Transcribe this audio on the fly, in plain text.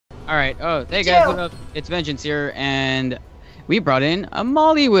Alright, oh, hey guys, what up? It's Vengeance here, and we brought in a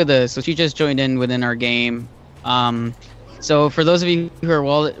Molly with us, so she just joined in within our game. So for those of you who are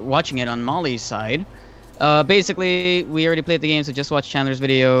watching it on Molly's side, basically, we already played the game, so just watch Chandler's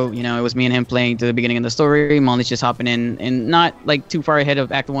video. You know, it was me and him playing to the beginning of the story. Molly's just hopping in, and not like too far ahead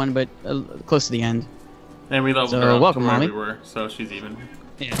of Act 1, but close to the end. And we leveled her up welcome, to where Molly. We were, so she's even.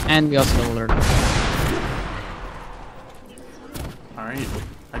 Yeah, and we also leveled her. Alright.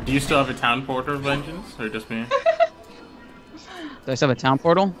 Do you still have a town portal of Vengeance, or just me? Do I still have a town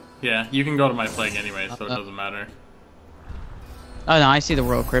portal? Yeah, you can go to my flag anyway, so it doesn't matter. Oh no, I see the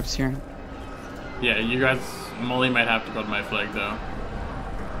Royal Crypts here. Yeah, you guys, Molly might have to go to my flag though.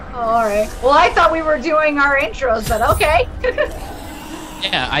 Oh, alright. Well, I thought we were doing our intros, but okay.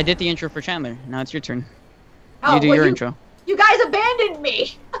 Yeah, I did the intro for Chandler. Now it's your turn. Oh, you do your intro. You guys abandoned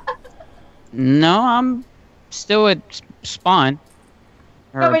me! No, I'm still at spawn.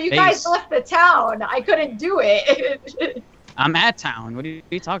 No, but you guys left the town. I couldn't do it. I'm at town. What are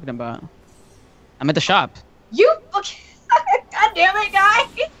you talking about? I'm at the shop. You fucking... God damn it, guy!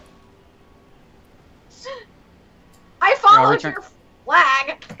 I followed your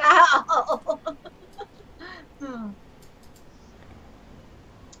flag. Ow.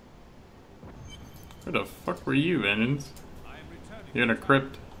 Where the fuck were you, Vengeance? You're in a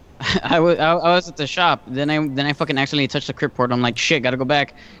crypt. I was at the shop. Then I fucking accidentally touched the crypt portal. I'm like, shit, gotta go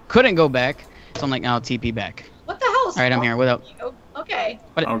back. Couldn't go back, so I'm like, I'll TP back. What the hell is All right, I'm here. What up? Okay.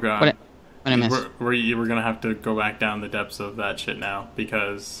 Oh god. What I missed? We're gonna have to go back down the depths of that shit now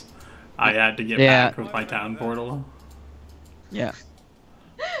because I had to get back with my town portal. Yeah.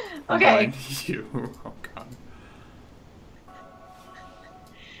 Okay. You. Oh god.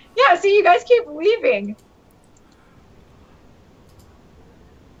 Yeah. See, you guys keep leaving.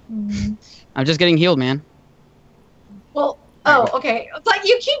 I'm just getting healed, man. Well, oh, okay. It's like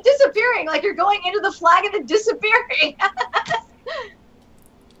you keep disappearing, like you're going into the flag and then disappearing.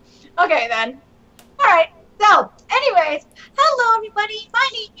 Okay, then. Alright, so, anyways, hello everybody, my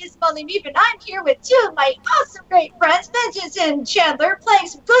name is Molly Meep, and I'm here with two of my awesome great friends, Vengeance and Chandler, playing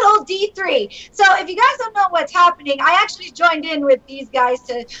some good old D3. So, if you guys don't know what's happening, I actually joined in with these guys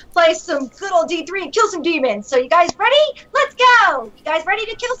to play some good old D3 and kill some demons. So, you guys ready? Let's go! You guys ready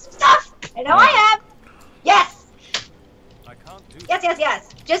to kill some stuff? I know I am! Yes! Yes.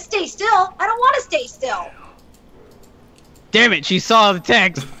 Just stay still. I don't want to stay still. Damn it, she saw the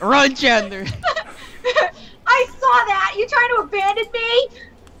text. Run, Chandler. I saw that. You trying to abandon me?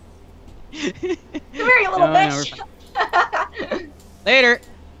 Come here, you little bitch. Later.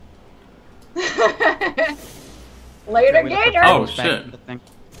 Later, Gator. Oh, shit.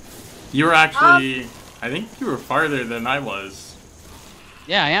 You were actually... I think you were farther than I was.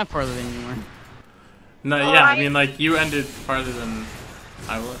 Yeah, I am farther than you were. No, yeah, I mean, like, you ended farther than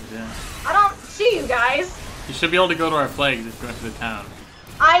I was, yeah. I don't see you guys. You should be able to go to our flags if you went to the town.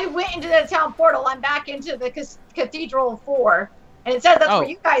 I went into the town portal. I'm back into the Cathedral 4. And it says that's where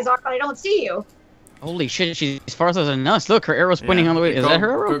you guys are, but I don't see you. Holy shit, she's farther than us. Look, her arrow's pointing on the way. Is that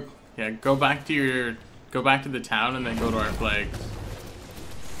her arrow? Go back to the town and then go to our flags.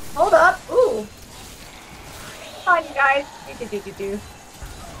 Hold up. Ooh. Come on, you guys.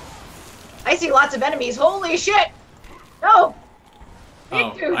 I see lots of enemies. Holy shit! No!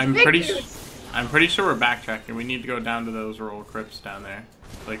 Big dudes, I'm pretty sure we're backtracking. We need to go down to those Royal Crypts down there.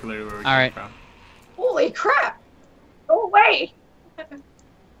 Like literally where we came from. Holy crap! Go away! I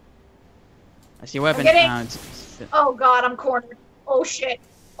see a weapon. Oh god, I'm cornered. Oh shit.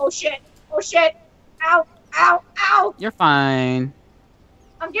 Oh shit. Oh shit. Ow. Ow. Ow. You're fine.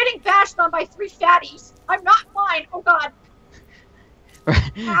 I'm getting bashed on by 3 fatties. I'm not fine. Oh god.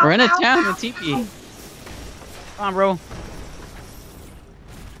 We're in a town with TP. Come on, bro.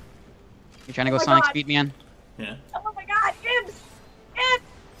 You trying to go Sonic Speed, man? Yeah. Oh my god, Ibs!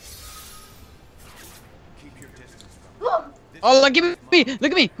 Oh, look at me!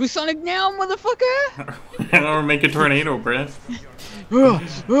 Look at me! Who's Sonic now, motherfucker? Or make a tornado, Brent. You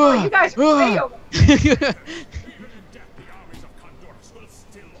guys failed.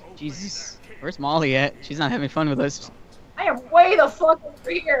 Jesus. Where's Molly at? She's not having fun with us. I am way the fuck over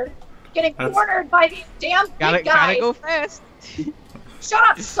here. Getting cornered by these damn big guys. Gotta go fast. Shut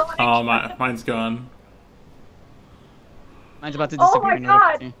up, Sonic! Oh, mine's gone. Mine's about to disappear. Oh my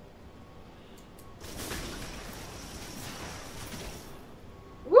god!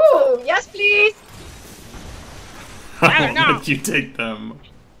 Woo! Yes, please! How did you take them?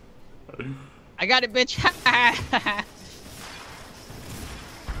 I got it, bitch!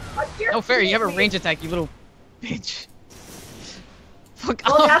 No fair, you have a range attack, you little bitch. Fuck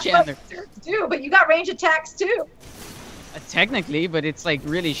off, Chandler. What do, but you got range attacks too. Technically, but it's like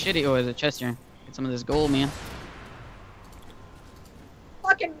really shitty. Oh, there's a chest here. Get some of this gold, man.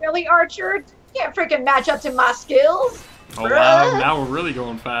 Fucking really, Archer? You can't freaking match up to my skills. Oh wow, now we're really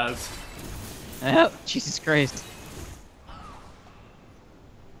going fast. Oh, Jesus Christ.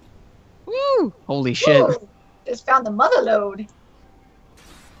 Woo! Holy shit. Woo. Just found the mother lode.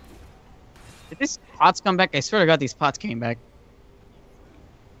 Did these pots come back? I swear to God, these pots came back.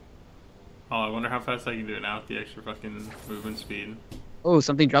 Oh, I wonder how fast I can do it now with the extra fucking movement speed. Oh,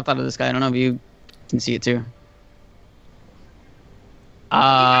 something dropped out of the sky. I don't know if you can see it too.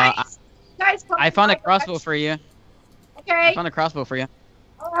 Guys, I found a crossbow for you. Okay. I found a crossbow for you.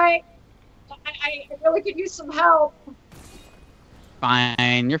 Alright. I really could use some help.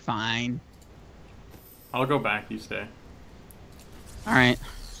 Fine, you're fine. I'll go back, you stay. Alright.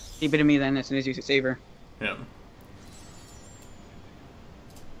 Keep it to me then as soon as you save her. Yep.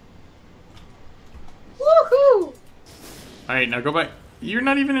 Woohoo! Alright, now go back. You're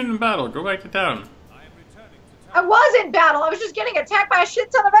not even in battle. Go back to town. I was in battle. I was just getting attacked by a shit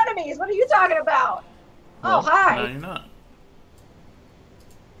ton of enemies. What are you talking about? Well, oh, hi. No, you're not.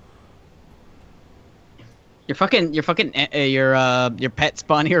 Your pet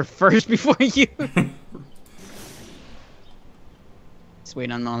spawn here first before you. Just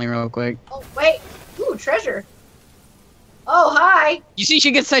wait on Molly real quick. Oh, wait. Ooh, treasure. Oh, hi. You see,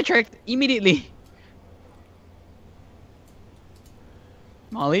 she gets sidetracked immediately.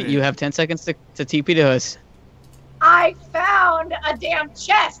 Molly, you have 10 seconds to TP to us. I found a damn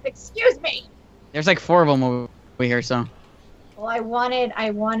chest. Excuse me. There's like 4 of them over here, so. Well, I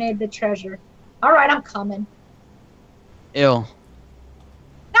wanted the treasure. All right, I'm coming. Ill.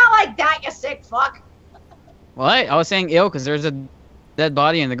 Not like that, you sick fuck. What? I was saying ill because there's a dead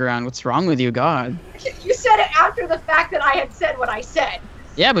body in the ground. What's wrong with you, God? You said it after the fact that I had said what I said.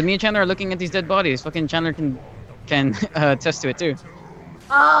 Yeah, but me and Chandler are looking at these dead bodies. Fucking Chandler can attest to it too.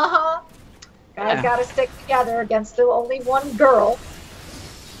 Uh-huh. Guys gotta stick together against the only one girl.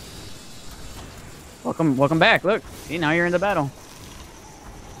 Welcome back. Look, see, now you're in the battle.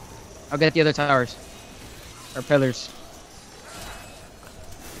 I'll get the other towers. Or pillars.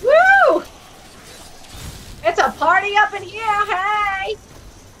 Woo! It's a party up in here, hey!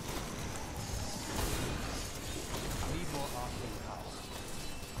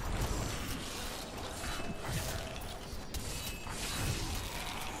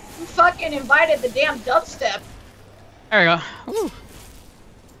 You fucking invited the damn dubstep. There we go. Woo.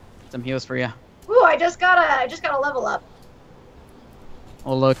 Some heals for you. Ooh, I just gotta level up.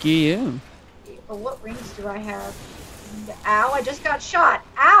 Oh, lucky you. But what rings do I have? Ow, I just got shot.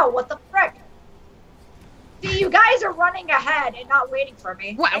 Ow, what the frick? See, you guys are running ahead and not waiting for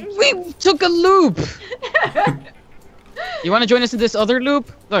me. What? We took a loop! You want to join us in this other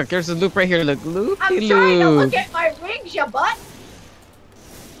loop? Look, there's a loop right here. Look, loopy I'm loop. trying to look at my rings, you butt.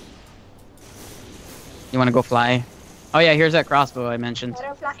 You want to go fly? Oh yeah, here's that crossbow I mentioned.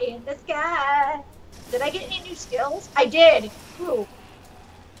 Butterfly in the sky. Did I get any new skills? I did. Ooh.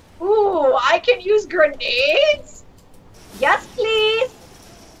 Ooh, I can use grenades? Yes, please.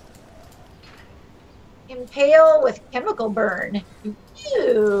 Impale with chemical burn.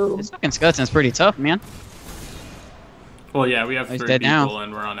 Ew. This fucking skeleton's pretty tough, man. Well, yeah, we have He's 3 dead people now.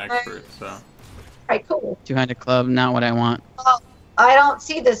 and we're on expert, so. Alright, cool. 200 club, not what I want. Oh, I don't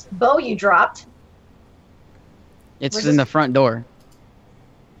see this bow you dropped. It's Where's in this- the front door.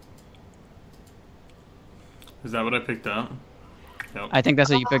 Is that what I picked up? Yep. I think that's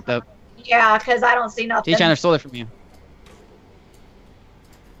what you picked up. Yeah, because I don't see nothing. T-Chandler stole it from you.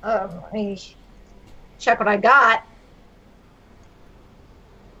 Let me check what I got.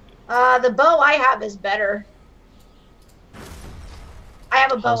 The bow I have is better. I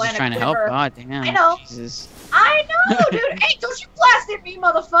have a I bow was just and a trying to help. quiver. God damn. I know. Jesus. I know, dude. Hey, don't you blast at me,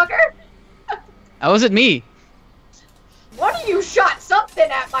 motherfucker! That wasn't me. One of you shot something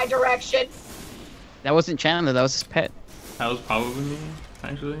at my direction. That wasn't Chandler. That was his pet. That was probably me,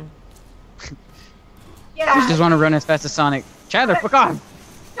 actually. Yeah. You just want to run as fast as Sonic. Chandler, fuck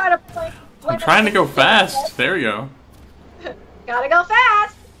off! Try to play. I'm trying to go fast. There we go. Gotta go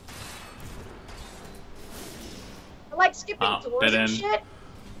fast. I like skipping Oh, doors dead and end. shit.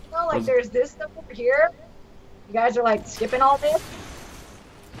 You know, like there's this stuff over here. You guys are like skipping all this.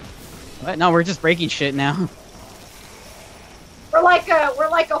 What? No, we're just breaking shit now. We're like a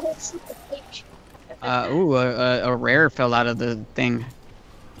whole super cake. Ooh, a rare fell out of the thing.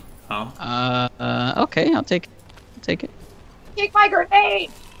 Oh. Okay, I'll take it. I'll take it. Take my grenade.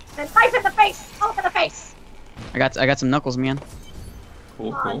 And knife in the face. All in the face. I got some knuckles, man.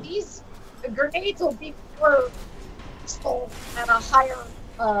 Cool, cool. These grenades will be more useful at a higher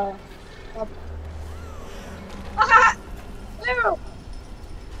level. No!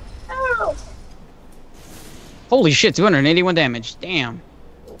 No! Holy shit, 281 damage. Damn.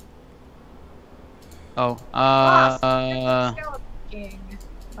 Oh, Skeleton King.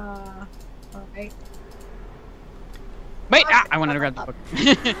 Alright. Wait, I wanted to grab the book.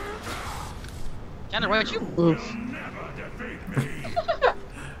 Chandler, why don't you move?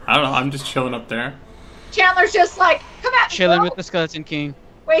 I don't know, I'm just chilling up there. Chandler's just like, come at me, Chilling bro. with the Skeleton King.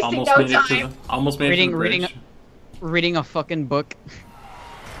 Wasting no time. Almost made it to the bridge. Reading a fucking book.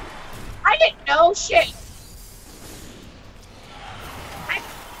 I didn't know shit. I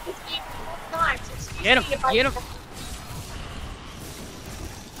this game four times. Get him! Get him!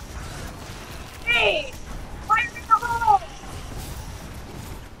 Hey! Fire in the hole!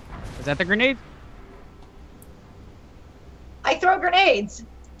 Is that the grenade? I throw grenades.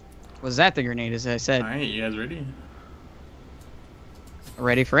 Was that the grenade, as I said? Alright, you guys ready?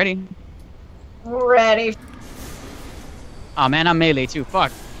 Ready, Freddy. Ready. Oh man, I'm melee too.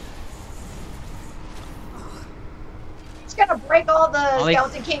 Fuck. It's gonna break all the Ollie.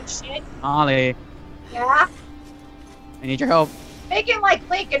 Skeleton King shit. Ollie, Yeah? I need your help. Making like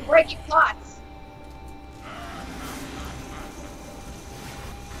Link and breaking pots.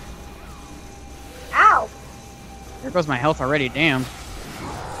 Ow! There goes my health already. Damn.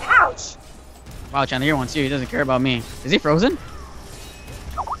 Ouch! Wow, Chandler, he wants you. He doesn't care about me. Is he frozen?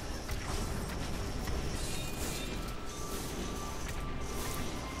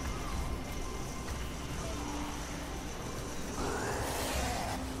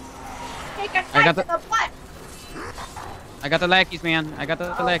 Take a I knife got in the butt! I got the lackeys, man. I got the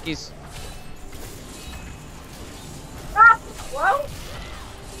lackeys. Stop, bro!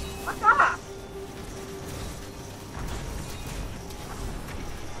 Fuck off!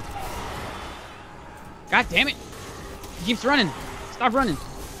 God damn it! He keeps running. Stop running.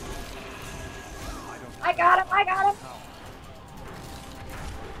 I got him, I got him!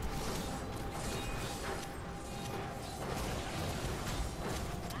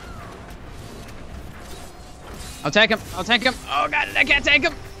 I'll take him. I'll take him. Oh god, I can't take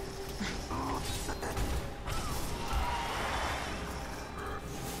him.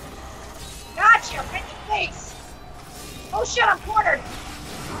 Gotcha! Right in the face! Oh shit, I'm cornered!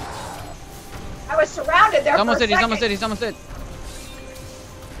 I was surrounded there He's almost for a dead. He's second. almost dead. He's almost dead.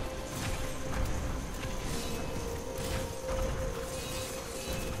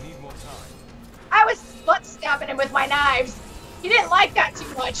 I was butt stabbing him with my knives. He didn't like that too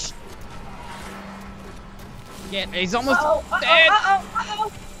much. Yeah, he's almost Uh-oh, dead.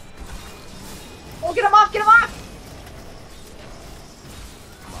 uh-oh. Oh, get him off, get him off!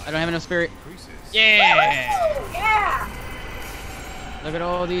 I don't have enough spirit. Yeah. Woo! Yeah! Look at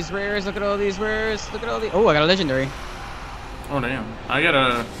all these rares. Look at all these rares. Look at all these. Oh, I got a legendary. Oh damn. I got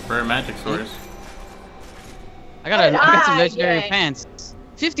a rare magic source. I got some legendary Yay. pants.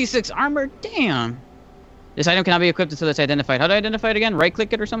 56 armor. Damn. This item cannot be equipped until it's identified. How do I identify it again? Right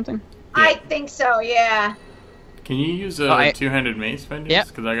click it or something? I think so, yeah. Can you use a two-handed mace, Vengeance? Yep.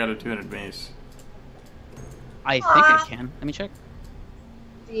 Because I got a two-handed mace. I think I can. Let me check.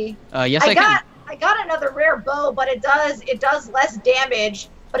 See. Yes, I can. I got another rare bow, but it does less damage,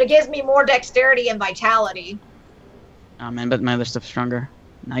 but it gives me more dexterity and vitality. Oh man, but my other stuff's stronger.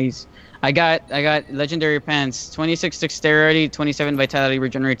 Nice. I got legendary pants. 26 dexterity, 27 vitality,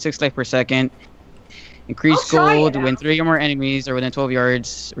 regenerate 6 life per second. Increase I'll try gold it when out. 3 or more enemies are within 12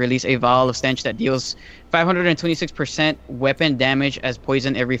 yards. Release a vial of stench that deals 526% weapon damage as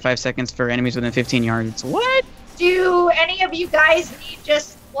poison every 5 seconds for enemies within 15 yards. What? Do any of you guys need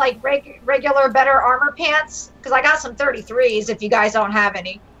just like regular better armor pants? Because I got some 33s if you guys don't have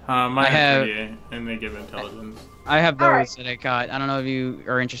any. I have- have 38, and they give intelligence. I have those Alright. that I got. I don't know if you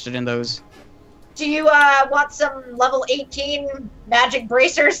are interested in those. Do you want some level 18 magic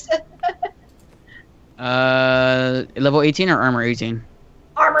bracers? Level 18 or armor 18?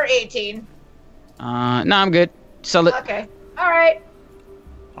 Armor 18. No, I'm good. Sell it. Okay. Alright.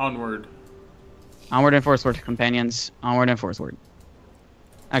 Onward. Onward and forward, companions. Onward and forward.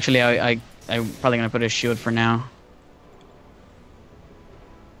 Actually, I'm probably gonna put a shield for now.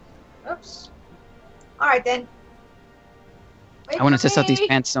 Oops. Alright then. Wait I want to for test out these me.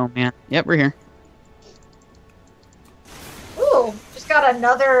 pants, though, man. Yep, we're here. Ooh, just got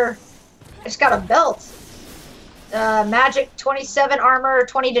another. I just got a belt. Magic 27 armor,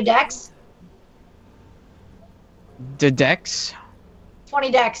 20 to dex. The dex.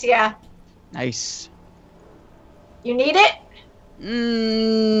 20 dex, yeah. Nice. You need it?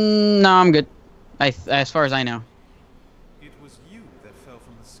 No, I'm good. As far as I know. It was you that fell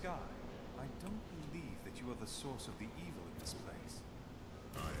from the sky. I don't believe that you are the source of the evil in this place.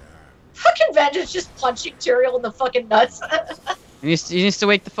 Fucking Vengeance just punching Tyrael in the fucking nuts. He needs to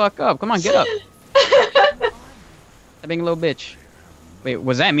wake the fuck up. Come on, get up. That being a little bitch. Wait,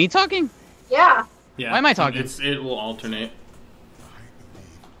 was that me talking? Yeah. Yeah. Why am I talking? It will alternate.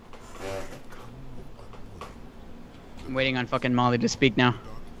 I'm waiting on fucking Molly to speak now.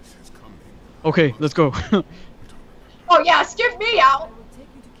 Okay, let's go. Oh yeah, skip me out.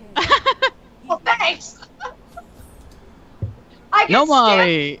 Well, thanks. I get No, skipped.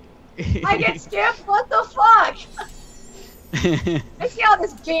 Molly. I get skipped. What the fuck? I see how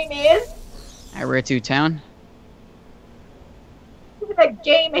this game is. Alright, we're to town. The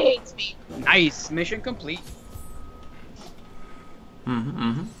game hates me. Nice, mission complete.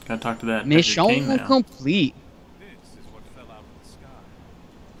 Gotta talk to that. Mission king now. complete. This is what fell out of the sky.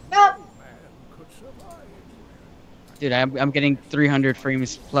 Yep. Dude, I'm getting 300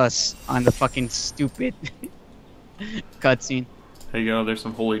 frames plus on the fucking stupid cutscene. There you go. There's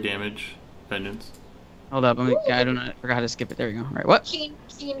some holy damage. Vengeance. Hold up, I don't know. I forgot how to skip it. There we go. All right, what? Keen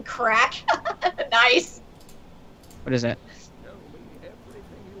crack. Nice. What is that?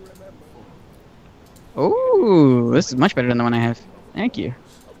 Oh, this is much better than the one I have. Thank you.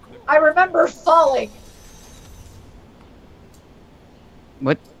 I remember falling.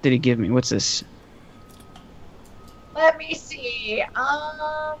 What did he give me? What's this? Let me see.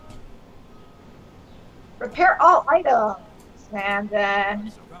 Repair all items. And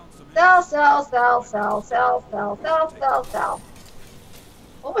then sell.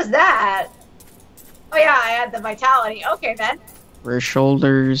 What was that? Oh yeah, I had the vitality. Okay then. Rear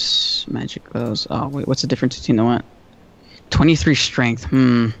shoulders, magic gloves. Oh wait, what's the difference between the what? 23 strength.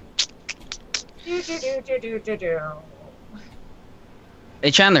 Do.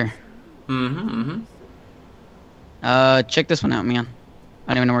 Hey Chandler. Mm-hmm. Check this one out, man.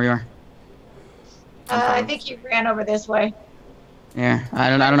 I don't even know where you are. I think you ran over this way. Yeah, I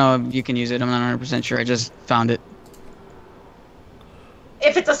don't know if you can use it. I'm not 100% sure. I just found it.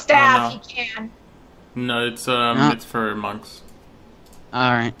 If it's a staff, no. you can. No, it's for monks.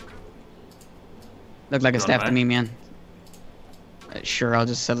 All right. Looked like a You want staff to back? me, man. Sure, I'll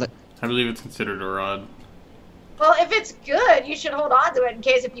just sell it. I believe it's considered a rod. Well, if it's good, you should hold on to it in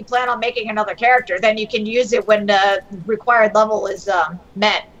case if you plan on making another character, then you can use it when the required level is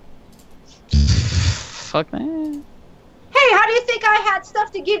met. Fuck man. Hey, how do you think I had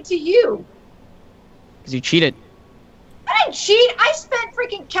stuff to give to you? Because you cheated. I didn't cheat. I spent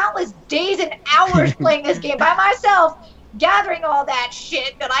freaking countless days and hours playing this game by myself, gathering all that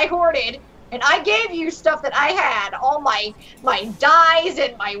shit that I hoarded, and I gave you stuff that I had, all my dyes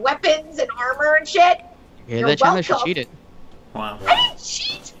and my weapons and armor and shit. Yeah, that Chandler should welcome. cheat it. Wow. I didn't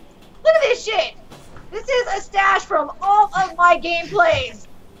cheat. Look at this shit. This is a stash from all of my gameplays.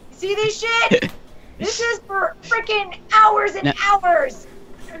 You see this shit? This is for freaking hours and hours.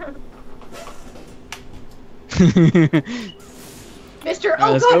 Mister,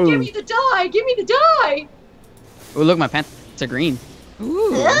 oh let's god, go. give me the die! Give me the die! Oh look, my pants are green.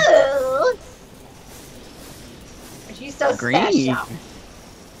 Ooh. Ooh. She's so Green. special.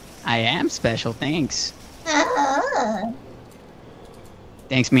 I am special, thanks. Uh-huh.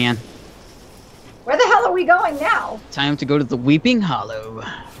 Thanks, man. Where the hell are we going now? Time to go to the Weeping Hollow.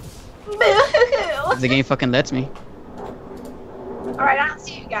 Boo-hoo. If the game fucking lets me. Alright, I don't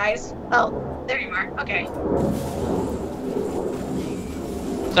see you guys. Oh, there you are. Okay.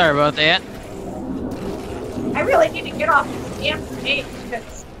 Sorry about that. I really need to get off this damn stage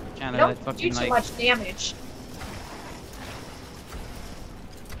because Chandler, I that don't do fucking too like. much damage.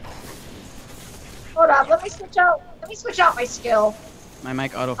 Hold up, let me switch out my skill. My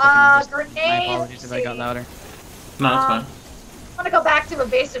mic auto fucking. Grenade. My apologies if I got louder. No, it's fine. I want to go back to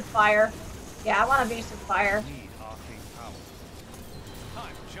evasive fire. Yeah, I want evasive fire. Need arcane power.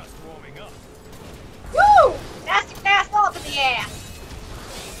 I'm just warming up. Woo! Nasty fast off in the ass.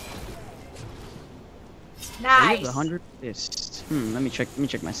 I have Nice. the 100 fist. Let me check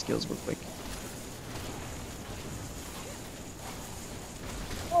my skills real quick.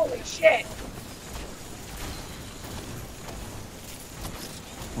 Holy shit.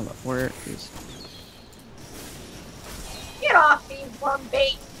 Hold up, where is? Get off me, worm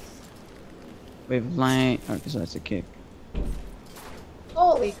bait. Wave of light. Oh, so that's a kick.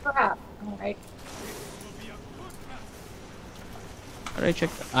 Holy crap. Alright. How did I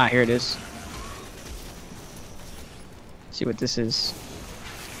check that? Ah, here it is. See what this is.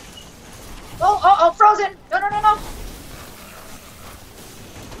 Oh, frozen! No.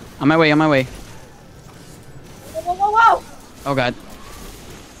 On my way, on my way. Whoa. Oh god.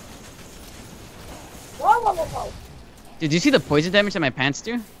 Whoa. Did you see the poison damage that my pants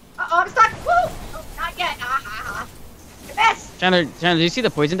do? I'm stuck. Woo! Oh, not yet. I missed. Chandler, do you see the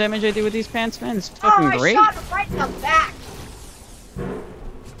poison damage I do with these pants, man? It's fucking great. I shot him right in the back.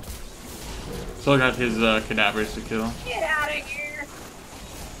 Still got his cadavers to kill. Get out of here.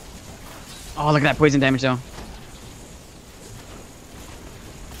 Oh, look at that poison damage, though.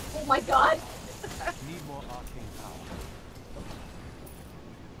 Oh my god. Need more arcane power.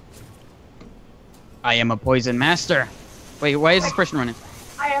 I am a poison master. Wait, why is this person running?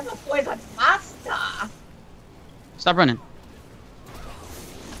 I am the poison master. Stop running.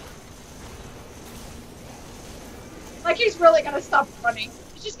 Like he's really gonna stop running.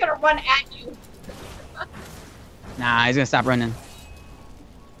 He's just gonna run at you. Nah, he's gonna stop running.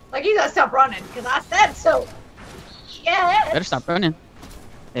 Like he's gonna stop running because I said so. Yeah. Better stop running.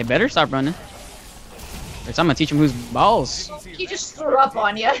 They better stop running. Or I'm gonna teach him who's balls He just threw up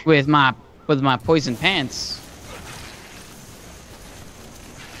on you. with my poison pants.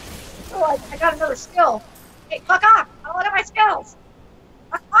 Oh, I got another skill. Hey, fuck off! I want my skills.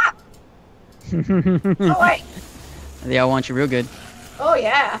 Fuck off! Oh wait. They all want you real good. Oh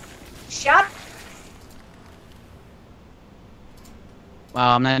yeah. Shot.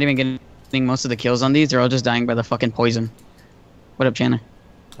 Wow, I'm not even getting most of the kills on these. They're all just dying by the fucking poison. What up, Chandler?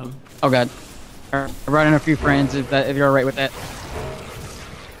 Oh god. I brought in a few friends if you're alright with that.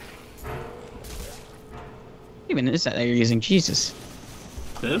 What even is that you're using? Jesus.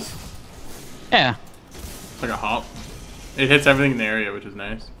 This? Yeah. It's like a hop. It hits everything in the area, which is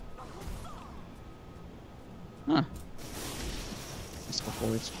nice. Huh. Let's go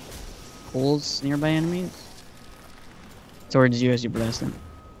forwards. Pulls nearby enemies. Towards you as you blast them.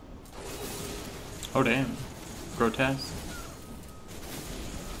 Oh damn. Grotesque.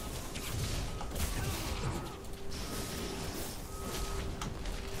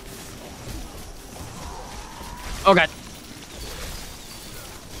 Oh god.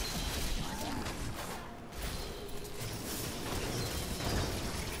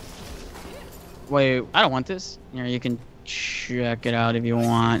 Wait, I don't want this. Here, you can check it out if you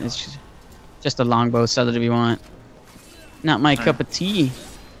want. It's just a longbow. Sell it if you want. Not my cup of tea.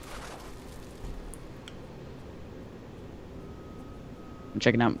 I'm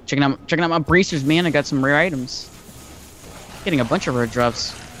checking out my bracers, man. I got some rare items. Getting a bunch of rare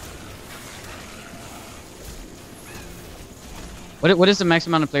drops. What is the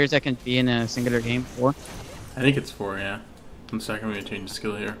maximum amount of players that can be in a singular game? 4? I think it's 4, yeah. One second, I'm gonna change the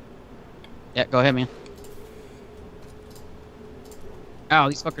skill here. Yeah, go ahead, man. Ow,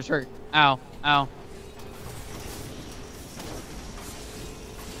 these fuckers hurt. Ow, ow.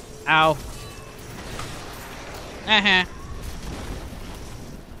 Ow. Uh-huh.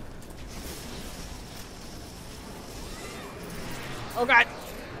 Oh god.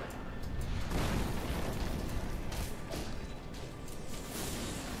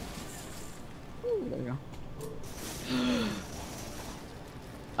 Ooh, there we go.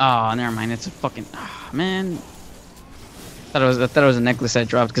 Oh, never mind. It's a fucking man. I thought it was a necklace I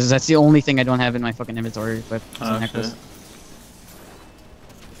dropped because that's the only thing I don't have in my fucking inventory. But it's a necklace. Shit.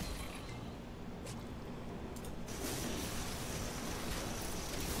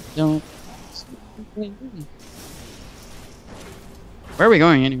 Don't. Where are we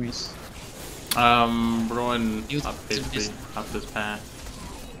going, anyways? We're going up, basically, up this path.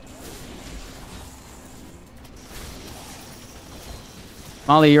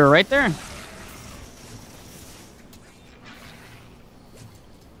 Molly, you're right there.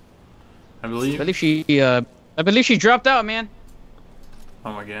 I believe. I believe she dropped out, man.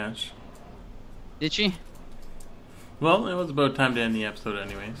 Oh my gosh. Did she? Well, it was about time to end the episode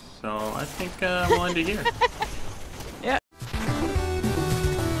anyways, so I think we'll end it here.